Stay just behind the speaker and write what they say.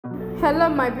Hello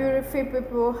my beautiful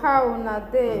people, how una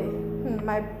dey?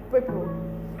 My people,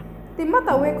 the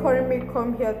matter wey carry me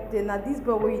come here today na this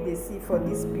boy wey you dey see for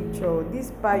this picture.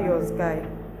 This pious guy,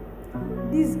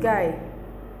 this guy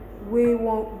go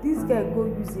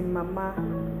use him mama,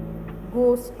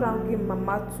 go strangle him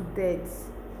mama to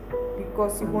death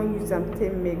because he wan use am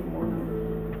take make money.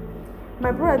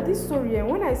 My brother, this story,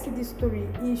 when I see this story,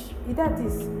 that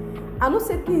is, I know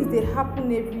say things dey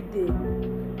happen every day,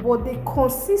 but the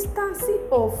consistency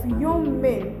of young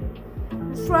men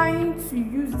trying to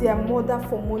use their mother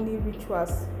for money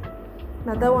rituals,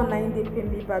 na that one na im dey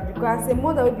pain me bad. Because as a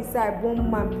mother wey be say I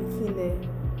born man pikin,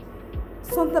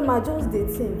 sometimes I just dey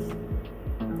think,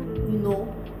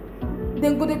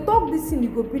 dem go dey talk this thing, e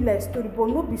go be like story, but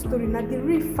no be story, na the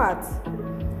real fact.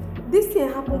 This thing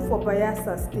happen for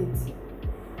Bayelsa State.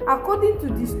 According to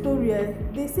the story,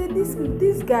 they say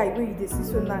this guy wey you dey see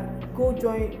so now go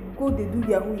dey do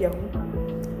yahoo.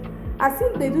 As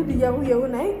if they do the yahoo,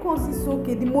 na him come see so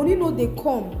okay, the money no dey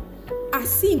come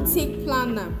as him take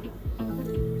plan am.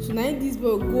 So na him this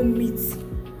boy go meet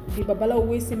the babalawo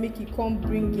wey say make he come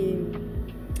bring him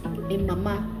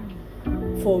mama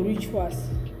for rituals.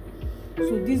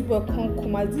 So this boy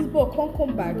come as this boy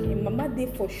come back, him mama dey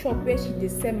for shop where she dey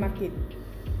sell market.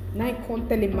 Na him come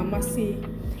tell him mama say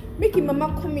make him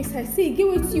mama come inside, say e get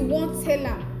wetin you wan tell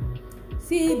am,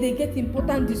 say they get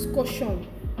important discussion.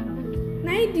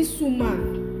 Na him this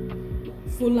woman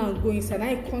follow am go inside. Na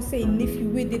him come say him nephew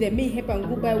wey dey there make him help am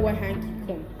go buy white hanky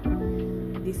come.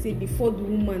 They say before the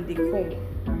woman dey come,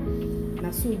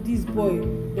 na so this boy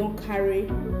don carry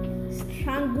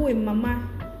strangle him mama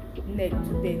neck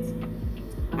to death.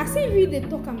 As if he dey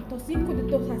talk am toss, him go dey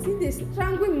talk as if dey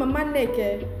strangle him mama neck.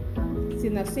 Say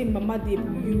na so him mama dey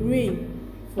urine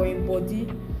for him body.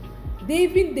 They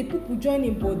even the people join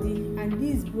him body, and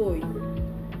this boy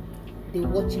dey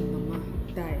watch him mama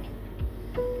die.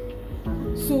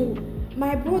 So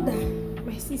my brother,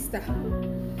 my sister,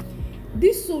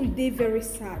 this story dey very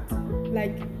sad.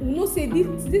 Like you know say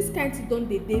this kind thing don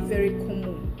dey very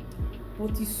common,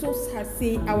 but it's so sad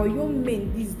say our young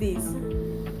men these days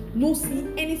no see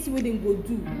anything wey dem go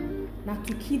do na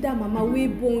to kill that mama wey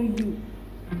born you,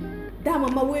 that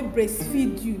mama wey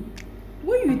breastfeed you.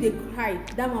 When you dey cry,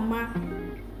 that mama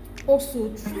also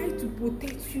try to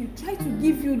protect you, try to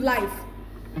give you life,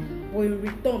 but in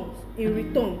return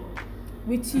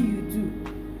wetin you do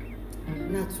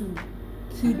na to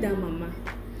kill that mama.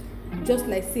 Just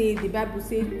like say the Bible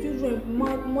say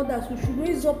mothers, we should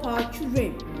raise up our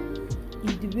children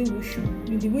in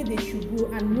the way they should go,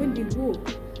 and when they go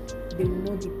they will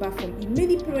not depart from it.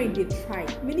 Many parents dey try,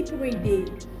 many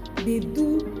parents they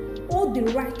do all the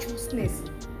righteousness,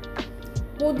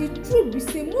 but the truth be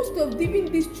say most of even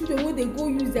these children wey dey go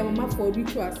use their mama for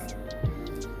rituals,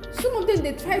 some of them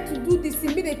dey try to do this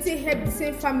thing make they take help the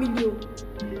same family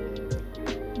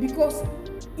because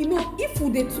if we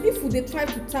dey try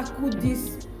to tackle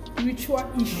these ritual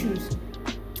issues,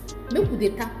 make we dey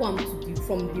tackle am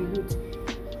from the root.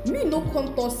 Me no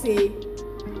come talk say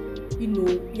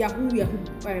yahoo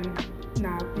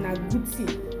na good thing,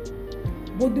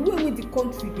 but the way the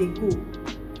country dey go,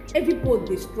 everybody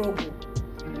dey struggle.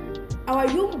 Our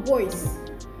young boys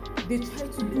dey try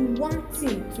to do one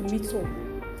thing to meet up,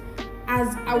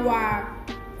 as our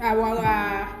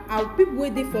people wey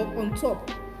dey for on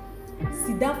top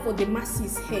sit down for the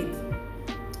masses head.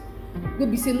 Wey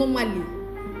be say normally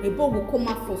a boy go come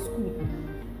out for school,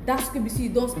 that school be say you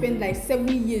don spend like 7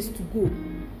 years to go,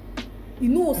 you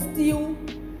no still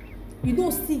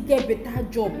get better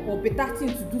job or better thing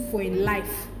to do for in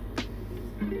life.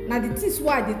 Na the things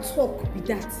why I dey talk be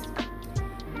that.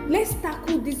 Let's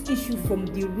tackle this issue from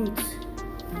the root.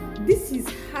 This is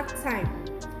hard time.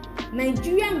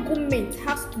 Nigerian government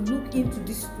has to look into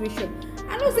this situation.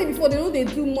 I know say before they know they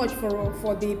do much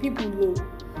for the people though.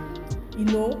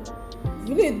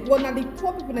 But now the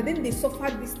poor people, and then they suffer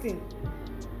this thing.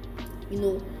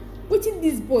 Wetin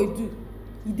this boy do?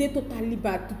 He dey totally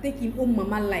bad to take him own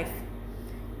mama life.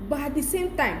 But at the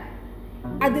same time,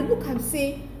 I dey look and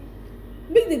say,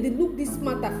 make they look this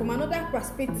matter from another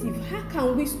perspective. How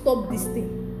can we stop this thing?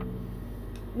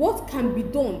 What can be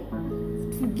done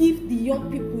to give the young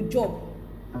people job?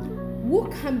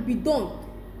 What can be done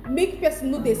make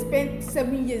person no dey spend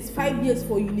 7 years 5 years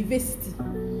for university,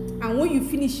 and when you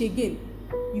finish again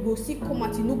you go see come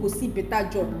out, you no go see better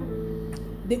job.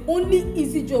 The only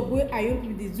easy job wey our young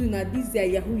people dey do na this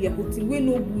yahoo thing wey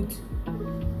no good.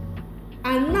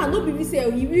 And now no be say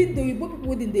even the Igbo people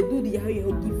wey dey do the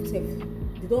yahoo give sef,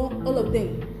 they don, all of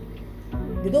them,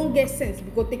 they don get sense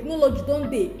because technology don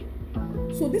dey.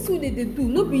 So this way they do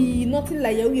no be nothing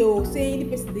like yahoo say any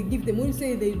person dey give them, only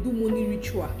say they do money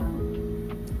ritual.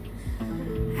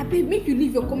 abeg make you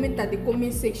leave your comment at the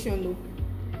comment section o.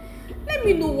 Let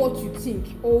me know what you think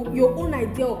or your own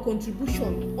idea or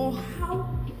contribution on how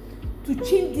to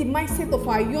change the mindset of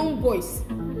our young boys.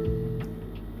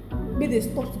 Make they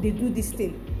stop to dey do this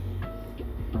thing.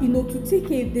 You know, to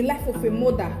take the life of a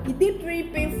mother, e dey very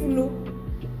painful o.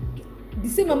 The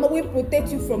same mama wey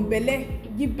protect you from belle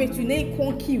give birth to, na e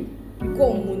come kill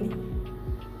because of money.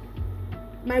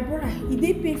 My brother, e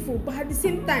dey painful, but at the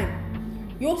same time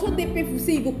e also dey painful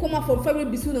say you go come out from family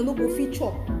be say una no go fit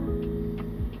chop.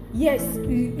 Yes,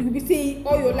 you be say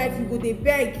all your life you go dey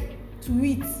beg to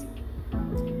eat.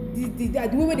 The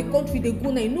way the country dey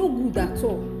go now, e no good at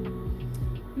all.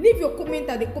 Leave your comment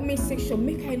at the comment section,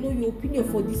 make I know your opinion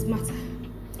for this matter.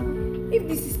 If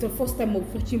this is the first time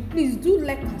of watching, please do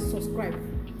like and subscribe,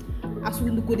 as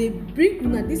we go dey bring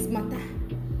una this matter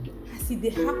as e dey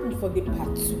happen for the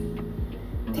part 2.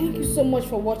 Thank you so much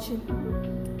for watching.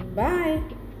 Bye.